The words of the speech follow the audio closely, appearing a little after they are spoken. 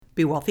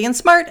Be Wealthy and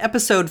Smart,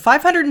 episode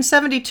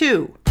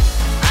 572.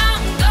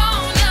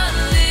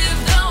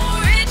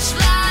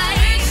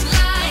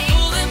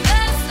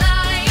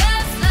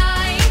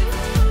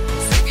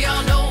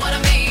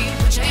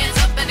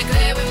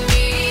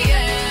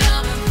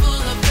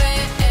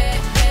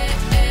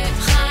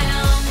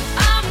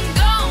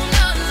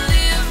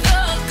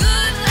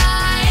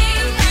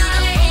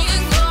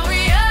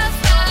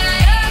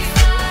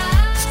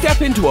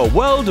 Step into a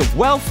world of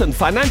wealth and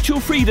financial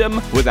freedom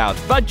without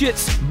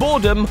budgets,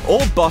 boredom,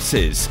 or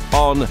bosses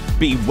on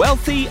Be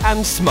Wealthy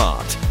and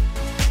Smart.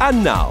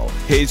 And now,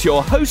 here's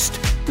your host,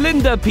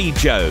 Linda P.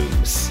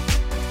 Jones.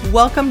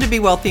 Welcome to Be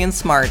Wealthy and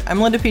Smart. I'm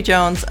Linda P.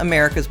 Jones,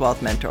 America's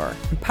Wealth Mentor,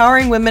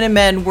 empowering women and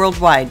men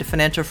worldwide to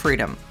financial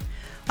freedom.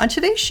 On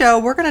today's show,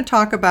 we're going to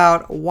talk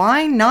about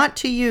why not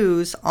to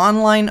use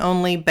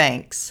online-only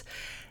banks.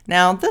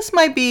 Now, this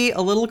might be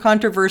a little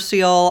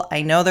controversial.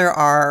 I know there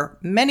are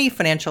many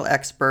financial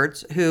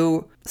experts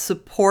who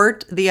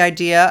support the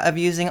idea of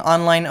using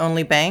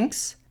online-only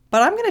banks,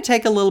 but I'm going to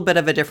take a little bit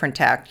of a different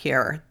tack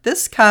here.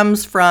 This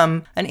comes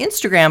from an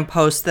Instagram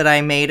post that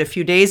I made a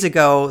few days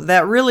ago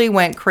that really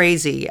went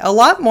crazy, a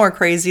lot more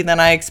crazy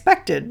than I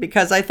expected,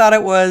 because I thought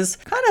it was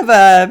kind of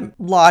a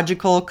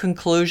logical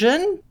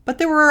conclusion, but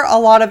there were a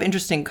lot of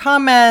interesting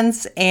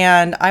comments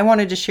and I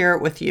wanted to share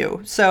it with you.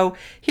 So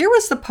here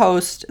was the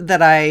post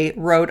that I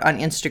wrote on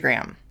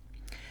Instagram.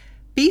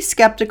 Be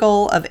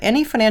skeptical of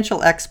any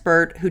financial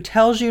expert who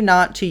tells you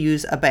not to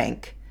use a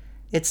bank.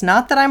 It's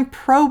not that I'm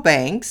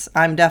pro-banks,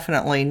 I'm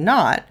definitely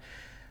not,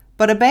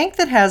 but a bank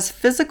that has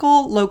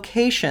physical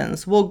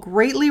locations will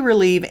greatly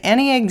relieve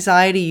any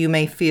anxiety you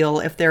may feel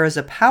if there is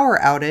a power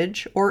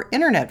outage or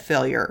internet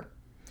failure.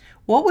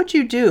 What would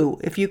you do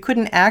if you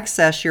couldn't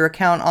access your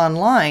account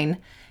online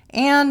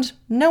and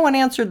no one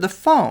answered the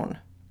phone?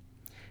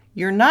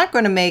 You're not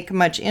going to make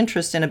much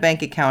interest in a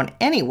bank account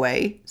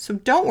anyway, so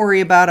don't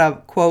worry about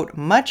a, quote,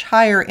 much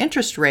higher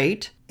interest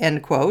rate,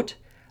 end quote,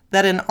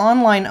 that an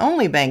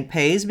online-only bank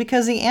pays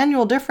because the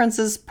annual difference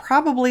is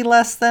probably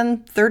less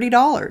than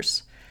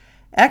 $30.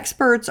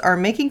 Experts are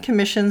making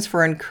commissions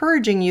for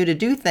encouraging you to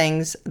do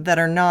things that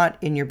are not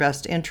in your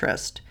best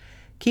interest.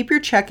 Keep your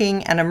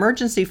checking and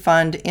emergency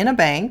fund in a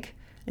bank.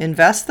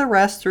 Invest the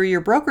rest through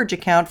your brokerage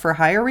account for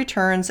higher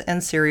returns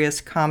and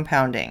serious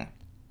compounding.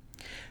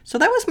 So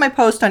that was my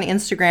post on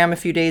Instagram a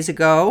few days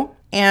ago.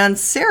 And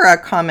Sarah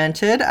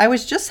commented, I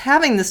was just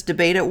having this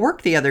debate at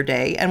work the other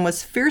day and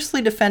was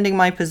fiercely defending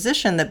my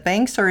position that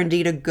banks are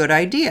indeed a good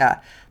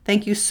idea.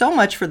 Thank you so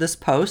much for this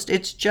post.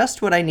 It's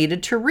just what I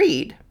needed to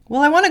read.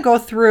 Well, I want to go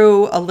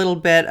through a little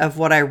bit of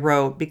what I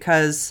wrote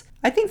because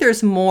I think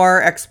there's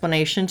more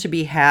explanation to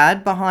be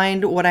had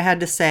behind what I had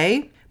to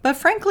say. But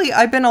frankly,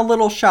 I've been a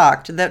little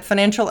shocked that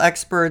financial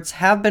experts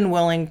have been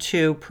willing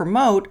to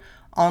promote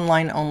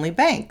online-only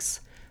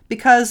banks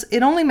because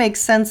it only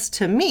makes sense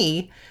to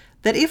me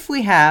that if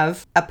we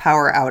have a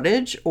power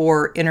outage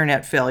or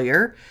internet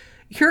failure,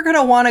 you're going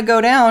to want to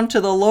go down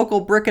to the local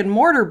brick and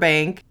mortar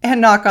bank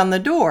and knock on the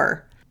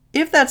door.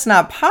 If that's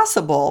not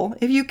possible,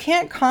 if you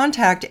can't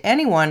contact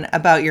anyone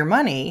about your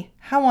money,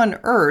 how on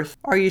earth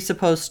are you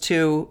supposed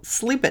to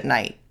sleep at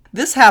night?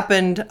 This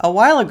happened a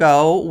while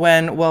ago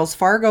when Wells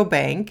Fargo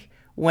Bank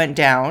went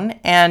down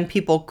and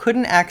people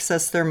couldn't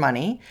access their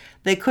money.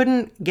 They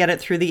couldn't get it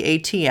through the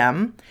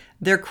ATM.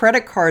 Their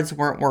credit cards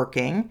weren't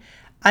working.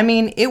 I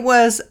mean, it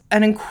was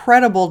an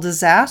incredible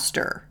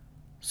disaster.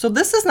 So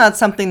this is not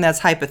something that's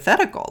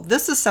hypothetical.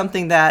 This is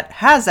something that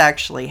has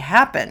actually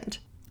happened.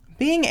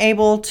 Being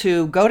able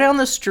to go down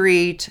the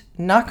street,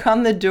 knock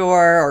on the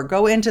door, or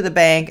go into the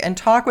bank and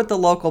talk with the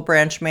local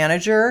branch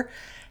manager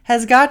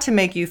has got to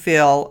make you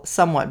feel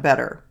somewhat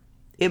better.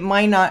 It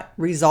might not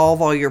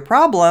resolve all your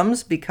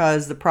problems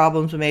because the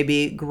problems may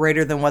be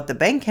greater than what the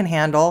bank can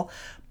handle,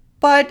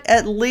 but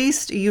at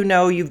least you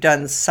know you've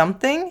done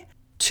something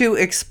to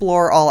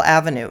explore all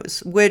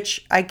avenues,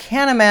 which I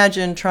can't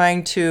imagine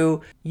trying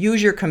to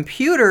use your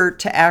computer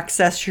to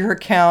access your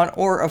account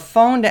or a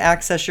phone to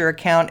access your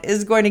account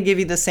is going to give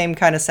you the same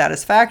kind of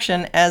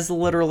satisfaction as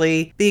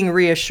literally being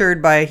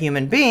reassured by a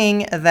human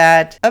being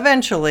that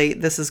eventually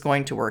this is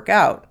going to work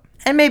out.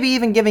 And maybe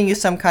even giving you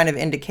some kind of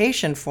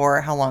indication for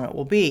how long it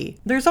will be.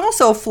 There's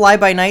also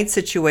fly-by-night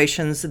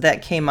situations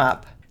that came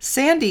up.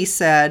 Sandy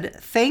said,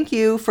 "Thank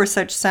you for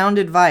such sound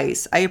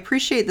advice. I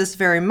appreciate this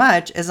very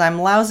much as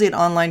I'm lousy at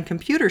online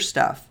computer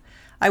stuff.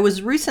 I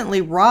was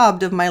recently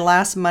robbed of my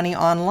last money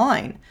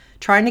online,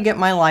 trying to get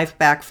my life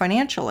back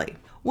financially."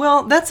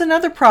 Well, that's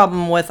another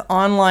problem with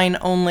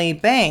online-only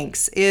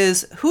banks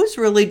is who's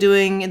really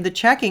doing the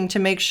checking to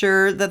make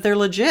sure that they're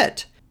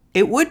legit.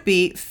 It would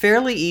be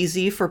fairly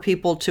easy for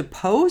people to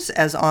pose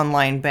as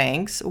online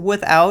banks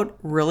without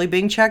really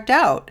being checked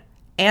out.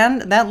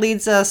 And that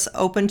leads us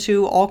open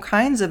to all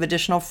kinds of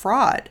additional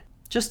fraud.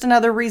 Just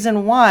another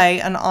reason why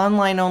an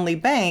online-only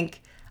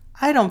bank,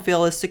 I don't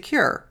feel is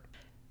secure.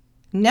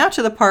 Now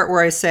to the part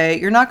where I say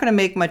you're not going to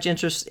make much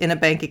interest in a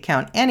bank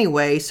account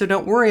anyway, so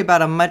don't worry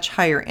about a much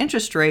higher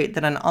interest rate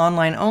that an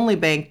online-only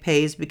bank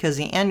pays because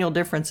the annual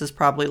difference is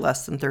probably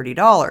less than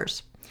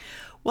 $30.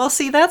 Well,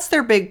 see, that's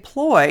their big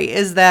ploy,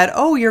 is that,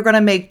 oh, you're going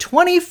to make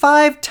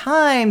 25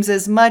 times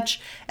as much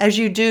as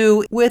you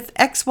do with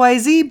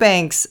XYZ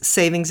Bank's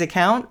savings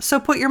account, so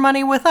put your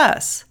money with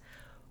us.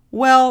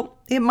 Well,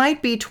 it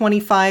might be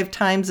 25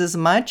 times as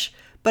much,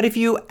 but if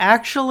you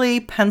actually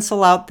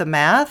pencil out the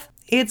math,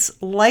 it's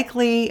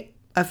likely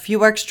a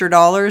few extra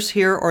dollars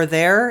here or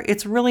there.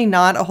 It's really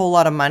not a whole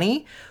lot of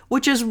money,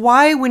 which is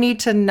why we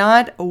need to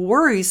not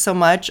worry so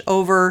much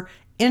over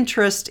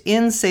interest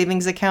in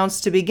savings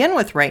accounts to begin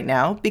with right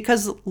now,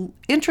 because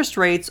interest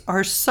rates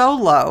are so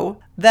low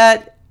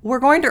that we're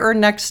going to earn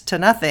next to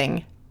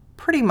nothing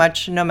pretty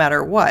much no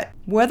matter what.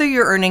 Whether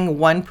you're earning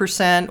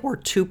 1% or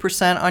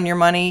 2% on your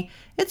money,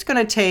 it's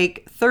going to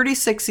take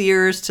 36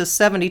 years to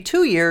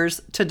 72 years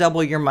to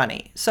double your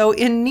money. So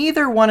in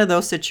neither one of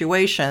those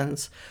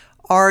situations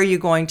are you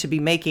going to be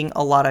making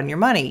a lot on your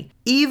money,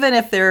 even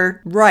if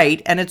they're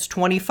right and it's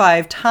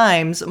 25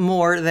 times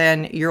more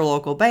than your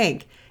local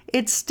bank.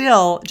 It's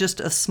still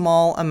just a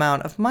small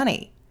amount of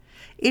money.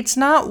 It's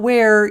not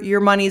where your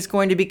money is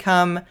going to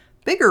become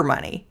bigger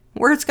money.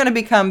 Where it's going to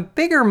become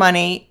bigger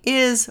money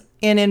is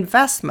in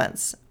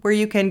investments, where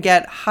you can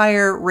get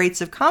higher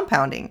rates of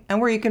compounding and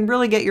where you can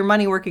really get your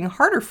money working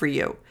harder for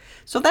you.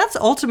 So that's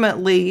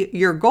ultimately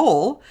your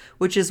goal,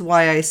 which is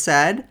why I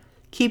said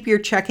keep your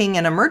checking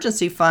and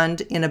emergency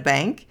fund in a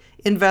bank,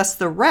 invest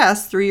the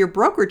rest through your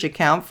brokerage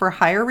account for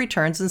higher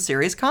returns and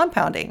serious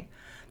compounding.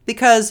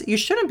 Because you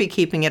shouldn't be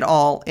keeping it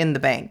all in the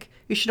bank.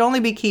 You should only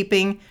be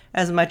keeping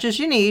as much as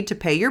you need to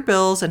pay your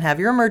bills and have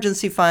your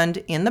emergency fund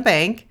in the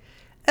bank,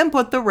 and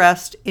put the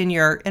rest in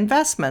your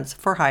investments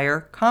for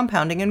higher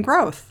compounding and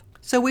growth.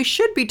 So we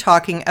should be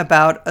talking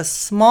about a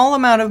small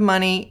amount of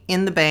money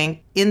in the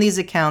bank in these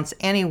accounts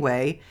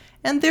anyway,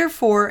 and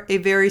therefore a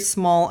very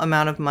small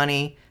amount of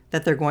money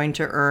that they're going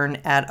to earn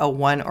at a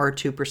 1 or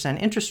 2%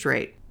 interest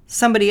rate.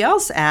 Somebody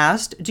else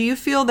asked, do you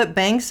feel that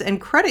banks and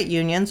credit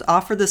unions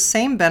offer the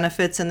same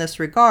benefits in this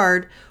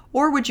regard,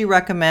 or would you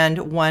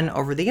recommend one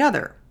over the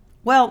other?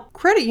 Well,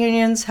 credit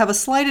unions have a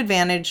slight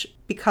advantage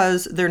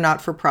because they're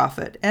not for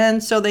profit,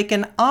 and so they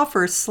can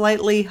offer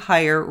slightly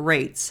higher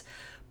rates.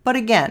 But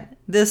again,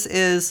 this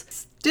is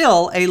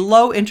still a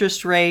low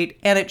interest rate,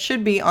 and it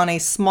should be on a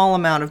small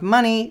amount of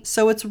money,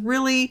 so it's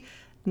really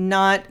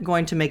not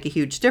going to make a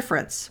huge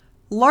difference.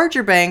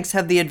 Larger banks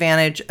have the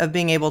advantage of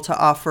being able to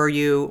offer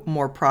you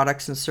more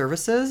products and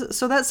services,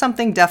 so that's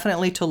something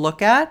definitely to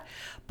look at.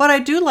 But I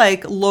do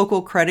like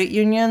local credit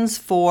unions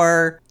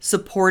for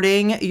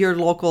supporting your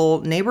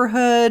local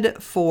neighborhood,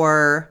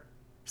 for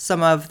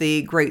some of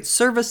the great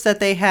service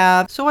that they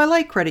have. So I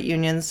like credit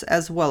unions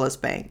as well as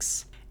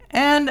banks.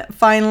 And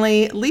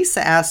finally,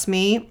 Lisa asked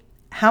me,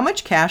 how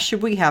much cash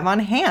should we have on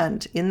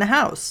hand in the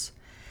house?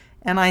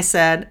 And I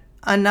said,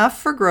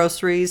 enough for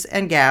groceries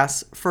and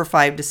gas for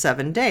 5 to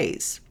 7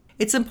 days.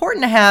 It's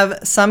important to have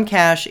some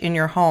cash in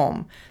your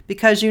home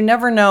because you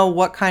never know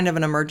what kind of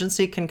an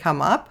emergency can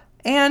come up.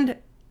 And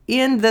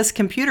in this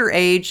computer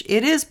age,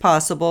 it is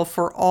possible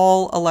for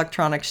all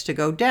electronics to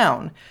go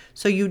down.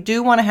 So you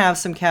do want to have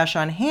some cash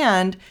on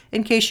hand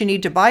in case you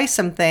need to buy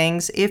some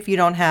things if you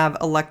don't have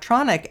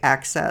electronic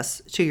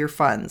access to your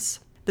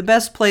funds. The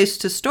best place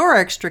to store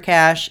extra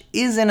cash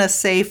is in a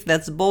safe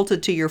that's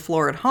bolted to your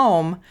floor at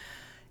home.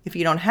 If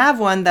you don't have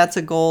one, that's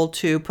a goal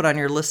to put on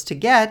your list to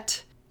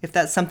get. If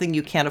that's something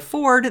you can't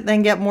afford,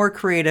 then get more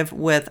creative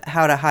with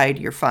how to hide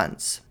your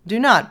funds. Do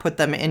not put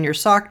them in your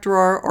sock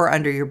drawer or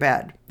under your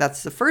bed.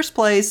 That's the first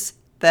place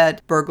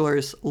that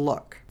burglars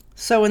look.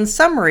 So in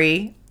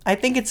summary, I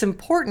think it's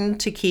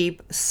important to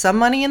keep some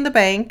money in the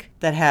bank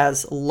that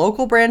has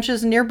local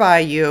branches nearby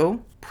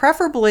you,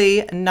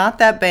 preferably not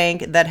that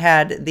bank that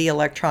had the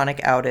electronic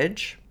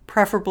outage,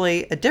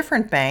 preferably a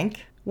different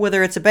bank.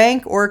 Whether it's a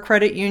bank or a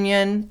credit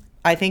union,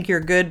 I think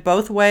you're good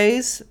both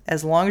ways.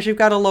 As long as you've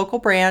got a local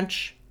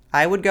branch,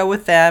 I would go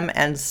with them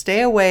and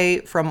stay away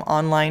from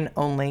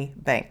online-only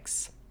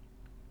banks.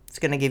 It's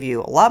going to give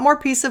you a lot more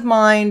peace of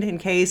mind in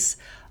case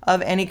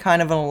of any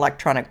kind of an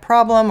electronic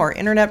problem or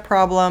internet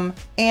problem.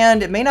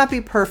 And it may not be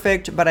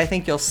perfect, but I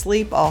think you'll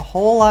sleep a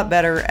whole lot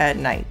better at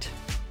night.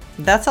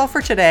 That's all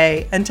for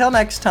today. Until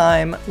next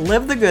time,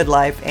 live the good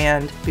life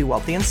and be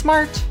wealthy and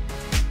smart.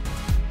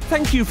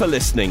 Thank you for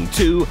listening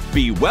to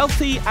Be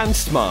Wealthy and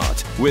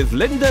Smart with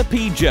Linda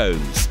P.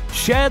 Jones.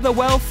 Share the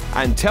wealth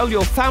and tell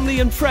your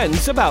family and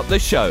friends about the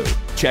show.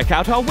 Check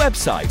out our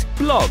website,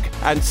 blog,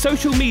 and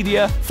social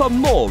media for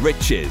more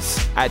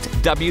riches at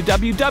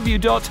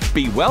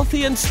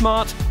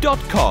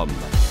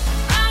www.bewealthyandsmart.com.